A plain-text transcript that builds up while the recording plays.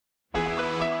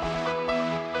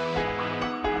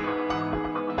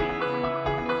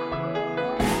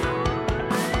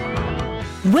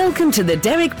Welcome to the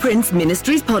Derek Prince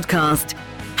Ministries podcast,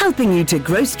 helping you to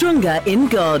grow stronger in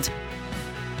God.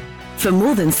 For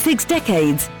more than 6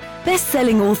 decades,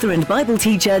 best-selling author and Bible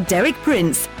teacher Derek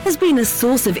Prince has been a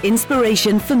source of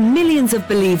inspiration for millions of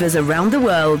believers around the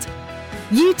world.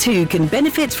 You too can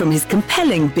benefit from his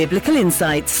compelling biblical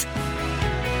insights.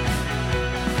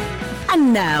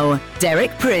 And now,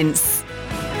 Derek Prince.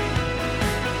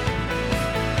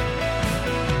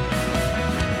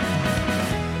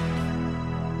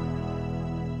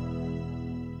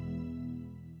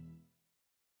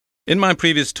 In my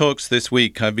previous talks this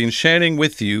week, I've been sharing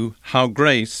with you how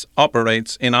grace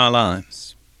operates in our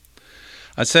lives.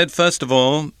 I said, first of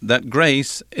all, that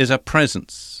grace is a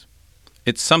presence.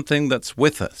 It's something that's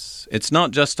with us. It's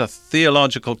not just a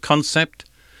theological concept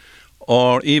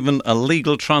or even a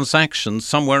legal transaction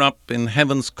somewhere up in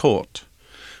heaven's court,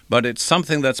 but it's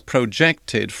something that's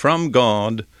projected from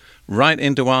God right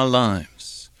into our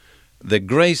lives. The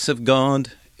grace of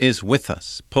God is with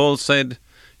us. Paul said,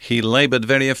 he labored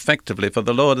very effectively for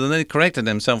the Lord, and then he corrected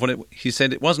himself when he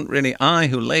said, it wasn't really I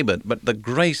who labored, but the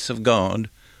grace of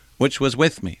God which was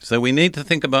with me. So we need to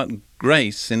think about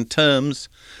grace in terms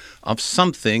of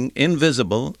something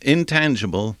invisible,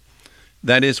 intangible,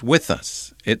 that is with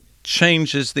us. It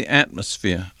changes the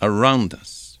atmosphere around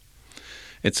us.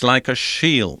 It's like a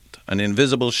shield, an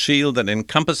invisible shield that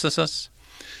encompasses us.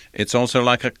 It's also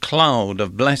like a cloud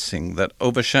of blessing that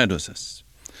overshadows us.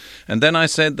 And then I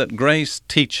said that grace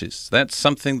teaches. That's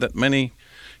something that many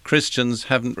Christians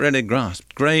haven't really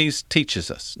grasped. Grace teaches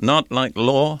us, not like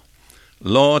law.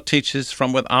 Law teaches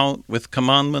from without with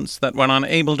commandments that we're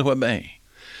unable to obey.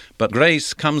 But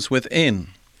grace comes within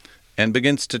and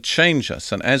begins to change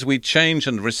us. And as we change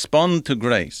and respond to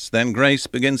grace, then grace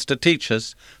begins to teach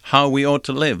us how we ought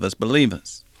to live as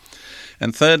believers.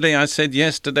 And thirdly, I said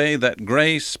yesterday that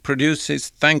grace produces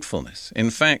thankfulness.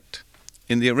 In fact,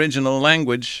 in the original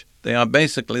language, they are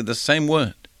basically the same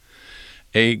word.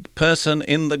 A person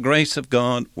in the grace of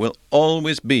God will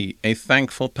always be a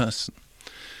thankful person.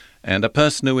 And a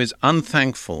person who is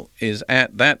unthankful is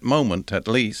at that moment, at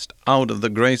least, out of the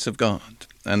grace of God.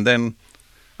 And then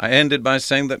I ended by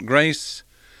saying that grace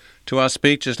to our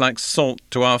speech is like salt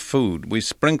to our food. We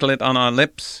sprinkle it on our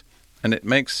lips, and it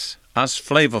makes us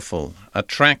flavorful,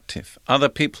 attractive. Other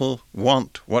people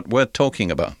want what we're talking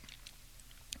about.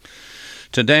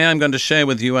 Today I'm going to share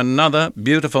with you another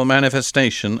beautiful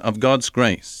manifestation of God's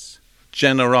grace,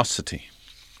 generosity.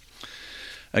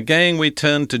 Again, we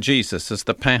turn to Jesus as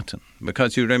the pattern,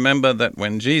 because you remember that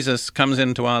when Jesus comes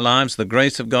into our lives, the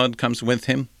grace of God comes with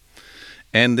him,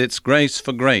 and it's grace.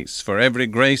 For every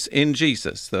grace in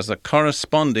Jesus, there's a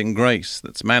corresponding grace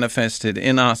that's manifested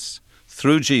in us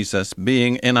through Jesus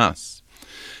being in us.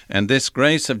 And this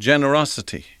grace of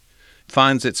generosity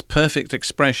finds its perfect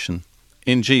expression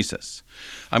in Jesus.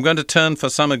 I'm going to turn for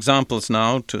some examples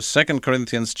now to 2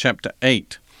 Corinthians chapter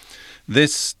 8.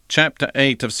 This chapter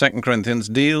 8 of 2 Corinthians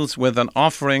deals with an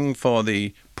offering for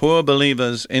the poor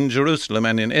believers in Jerusalem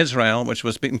and in Israel, which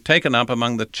was being taken up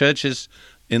among the churches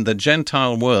in the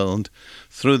Gentile world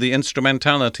through the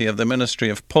instrumentality of the ministry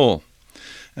of Paul.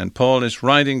 And Paul is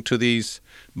writing to these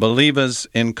believers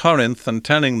in Corinth and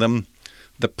telling them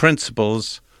the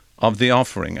principles of the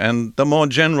offering and the more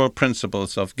general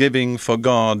principles of giving for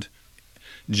God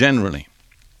generally.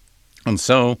 And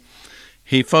so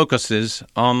he focuses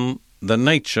on the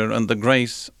nature and the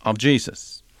grace of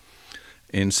Jesus.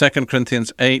 In 2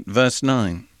 Corinthians 8, verse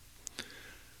 9,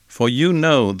 "For you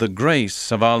know the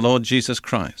grace of our Lord Jesus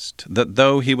Christ, that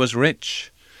though he was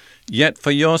rich, yet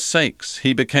for your sakes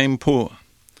he became poor,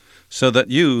 so that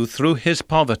you, through his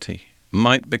poverty,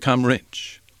 might become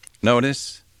rich."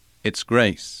 Notice, it's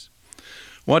grace.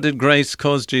 What did grace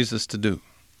cause Jesus to do?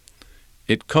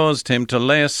 It caused him to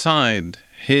lay aside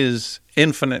his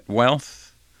infinite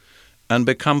wealth and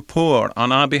become poor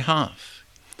on our behalf.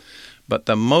 But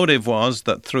the motive was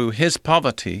that through his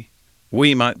poverty,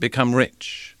 we might become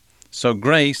rich. So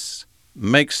grace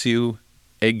makes you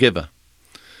a giver.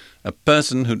 A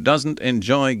person who doesn't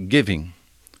enjoy giving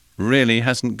really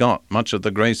hasn't got much of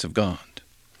the grace of God.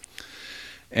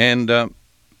 And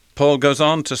Paul goes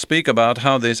on to speak about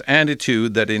how this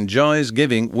attitude that enjoys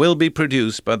giving will be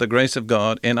produced by the grace of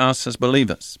God in us as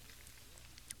believers.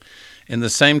 In the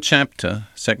same chapter,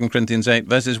 2 Corinthians 8,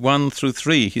 verses 1 through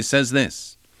 3, he says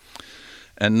this,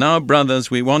 "And now, brothers,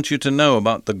 we want you to know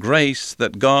about the grace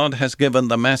that God has given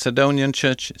the Macedonian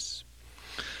churches.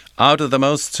 Out of the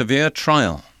most severe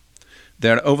trial,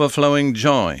 their overflowing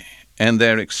joy and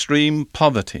their extreme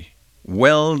poverty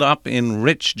welled up in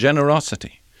rich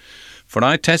generosity. For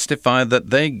I testify that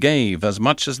they gave as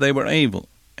much as they were able,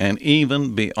 and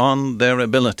even beyond their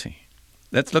ability.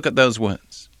 Let's look at those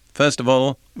words. First of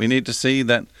all, we need to see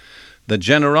that the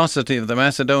generosity of the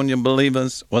Macedonian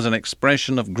believers was an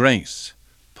expression of grace.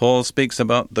 Paul speaks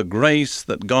about the grace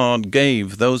that God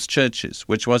gave those churches,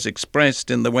 which was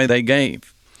expressed in the way they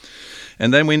gave.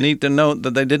 And then we need to note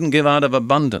that they didn't give out of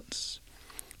abundance.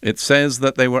 It says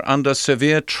that they were under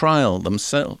severe trial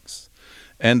themselves,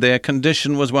 and their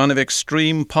condition was one of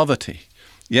extreme poverty.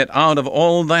 Yet out of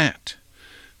all that,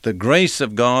 the grace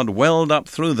of God welled up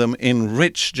through them in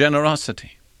rich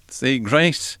generosity. See,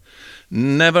 grace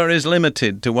never is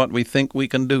limited to what we think we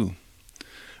can do.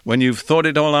 When you've thought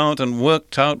it all out and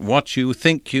worked out what you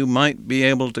think you might be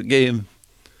able to give,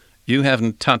 you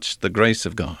haven't touched the grace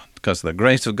of God, because the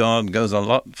grace of God goes a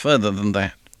lot further than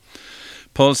that.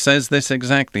 Paul says this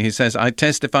exactly. He says, I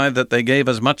testify that they gave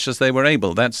as much as they were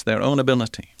able. That's their own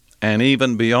ability. And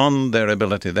even beyond their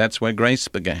ability, that's where grace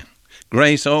began.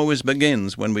 Grace always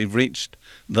begins when we've reached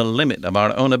the limit of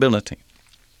our own ability.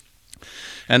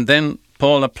 And then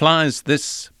Paul applies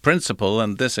this principle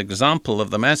and this example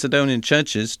of the Macedonian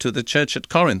churches to the church at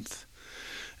Corinth.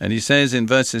 And he says in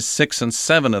verses 6 and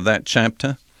 7 of that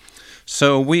chapter,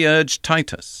 So we urge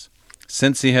Titus,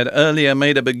 since he had earlier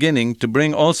made a beginning, to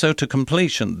bring also to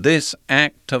completion this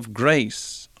act of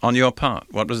grace on your part.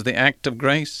 What was the act of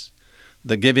grace?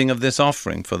 The giving of this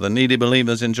offering for the needy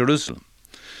believers in Jerusalem.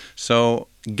 So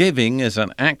giving is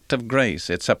an act of grace.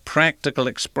 It's a practical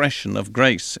expression of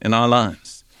grace in our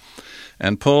lives.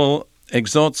 And Paul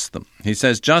exhorts them. He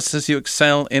says, just as you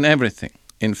excel in everything,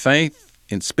 in faith,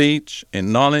 in speech,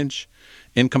 in knowledge,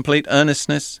 in complete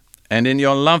earnestness, and in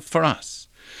your love for us,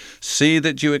 see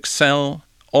that you excel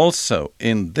also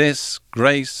in this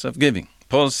grace of giving.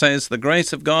 Paul says the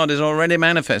grace of God is already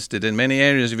manifested in many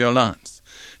areas of your lives.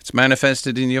 It's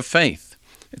manifested in your faith.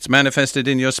 It's manifested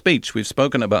in your speech. We've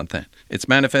spoken about that. It's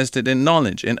manifested in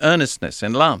knowledge, in earnestness,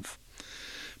 in love.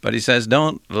 But he says,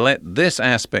 don't let this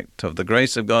aspect of the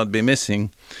grace of God be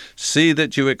missing. See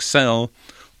that you excel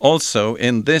also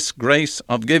in this grace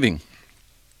of giving.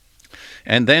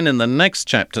 And then in the next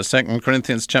chapter, 2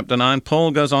 Corinthians chapter 9,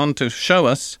 Paul goes on to show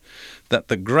us that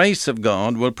the grace of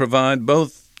God will provide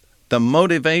both the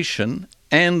motivation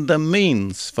and the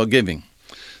means for giving.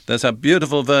 There's a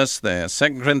beautiful verse there,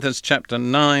 2 Corinthians chapter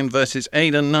 9, verses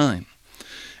 8 and 9.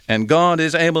 And God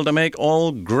is able to make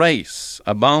all grace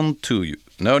abound to you.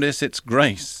 Notice it's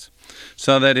grace.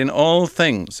 So that in all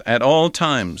things, at all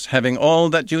times, having all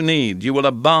that you need, you will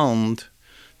abound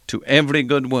to every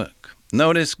good work.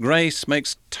 Notice grace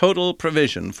makes total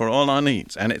provision for all our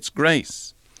needs, and it's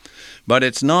grace. But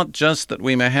it's not just that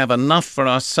we may have enough for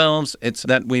ourselves, it's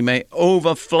that we may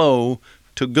overflow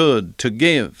to good, to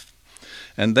give.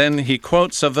 And then he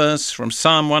quotes a verse from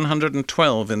Psalm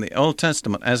 112 in the Old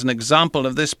Testament as an example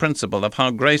of this principle of how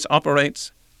grace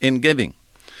operates in giving.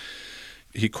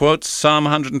 He quotes Psalm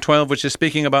 112, which is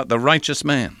speaking about the righteous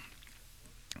man.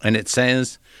 And it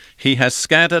says, He has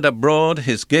scattered abroad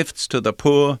his gifts to the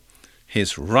poor.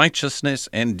 His righteousness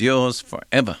endures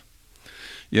forever.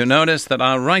 You notice that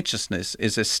our righteousness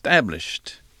is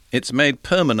established. It's made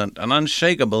permanent and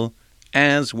unshakable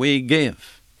as we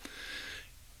give.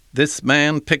 This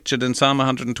man, pictured in Psalm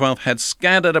 112, had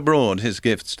scattered abroad his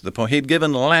gifts to the poor. He'd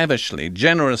given lavishly,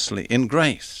 generously, in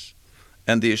grace.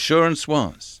 And the assurance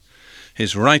was,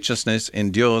 his righteousness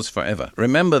endures forever.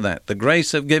 Remember that. The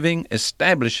grace of giving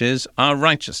establishes our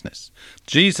righteousness.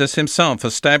 Jesus himself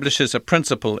establishes a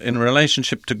principle in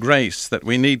relationship to grace that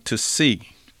we need to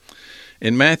see.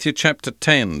 In Matthew chapter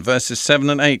 10, verses 7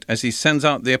 and 8, as he sends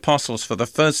out the apostles for the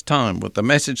first time with the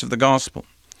message of the gospel,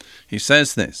 he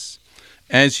says this,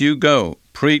 As you go,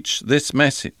 preach this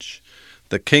message.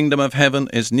 The kingdom of heaven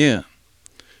is near.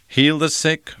 Heal the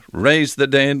sick, raise the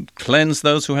dead, cleanse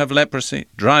those who have leprosy,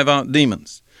 drive out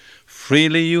demons.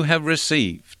 Freely you have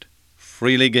received,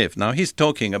 freely give. Now he's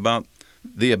talking about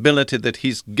the ability that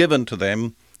he's given to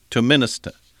them to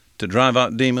minister, to drive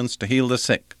out demons, to heal the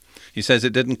sick. He says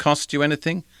it didn't cost you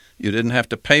anything. You didn't have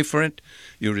to pay for it.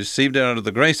 You received it out of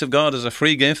the grace of God as a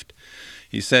free gift.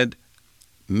 He said,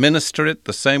 minister it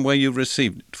the same way you've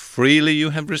received it. Freely you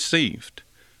have received,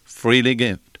 freely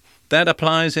give. That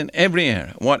applies in every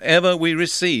area. Whatever we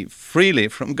receive freely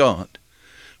from God,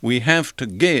 we have to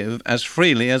give as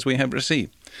freely as we have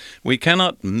received. We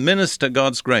cannot minister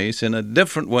God's grace in a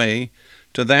different way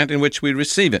to that in which we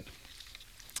receive it.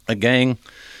 Again,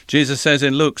 Jesus says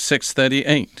in Luke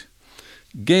 6:38,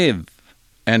 Give,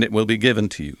 and it will be given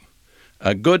to you.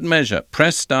 A good measure,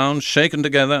 pressed down, shaken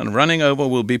together, and running over,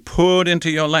 will be poured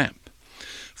into your lap.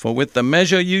 For with the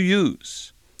measure you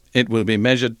use, it will be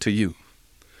measured to you.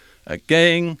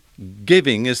 Again,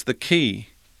 giving is the key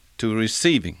to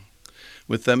receiving.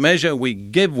 With the measure we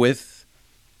give with,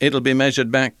 it'll be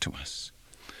measured back to us.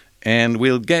 And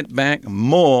we'll get back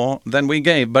more than we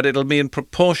gave, but it'll be in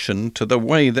proportion to the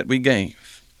way that we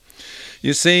gave.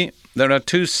 You see, there are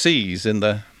two seas in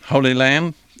the Holy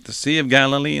Land, the Sea of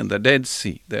Galilee and the Dead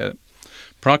Sea. They're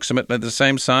approximately the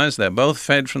same size. They're both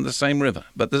fed from the same river.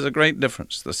 But there's a great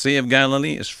difference. The Sea of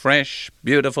Galilee is fresh,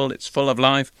 beautiful, it's full of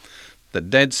life. The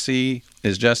Dead Sea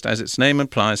is just as its name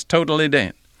implies, totally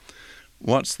dead.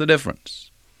 What's the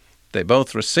difference? They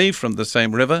both receive from the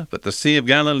same river, but the Sea of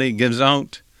Galilee gives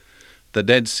out. The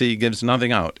Dead Sea gives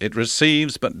nothing out. It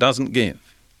receives but doesn't give.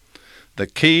 The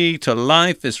key to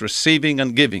life is receiving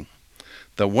and giving.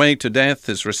 The way to death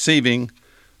is receiving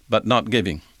but not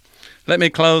giving. Let me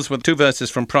close with 2 verses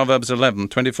from Proverbs 11,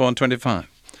 24 and 25.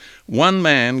 One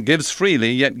man gives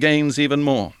freely, yet gains even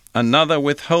more. Another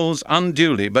withholds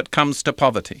unduly, but comes to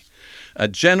poverty. A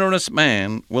generous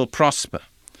man will prosper.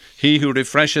 He who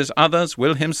refreshes others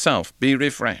will himself be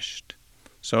refreshed.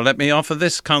 So let me offer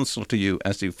this counsel to you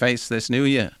as you face this new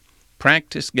year.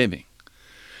 Practice giving.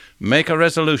 Make a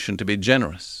resolution to be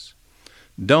generous.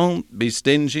 Don't be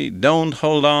stingy. Don't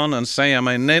hold on and say, I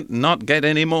may not get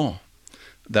any more.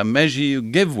 The measure you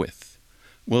give with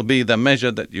will be the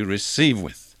measure that you receive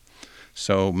with.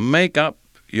 So make up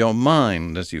your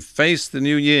mind as you face the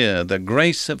new year. The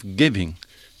grace of giving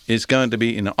is going to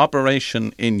be in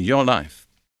operation in your life.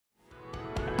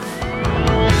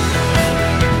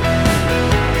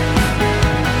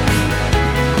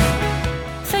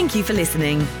 Thank you for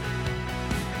listening.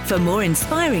 For more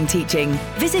inspiring teaching,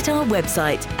 visit our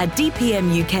website at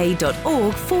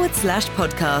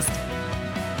dpmuk.org/podcast.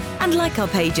 And like our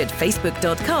page at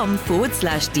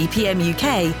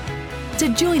facebook.com/DPMUK to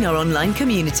join our online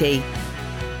community.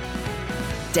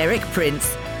 Derek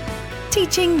Prince,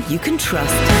 teaching you can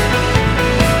trust.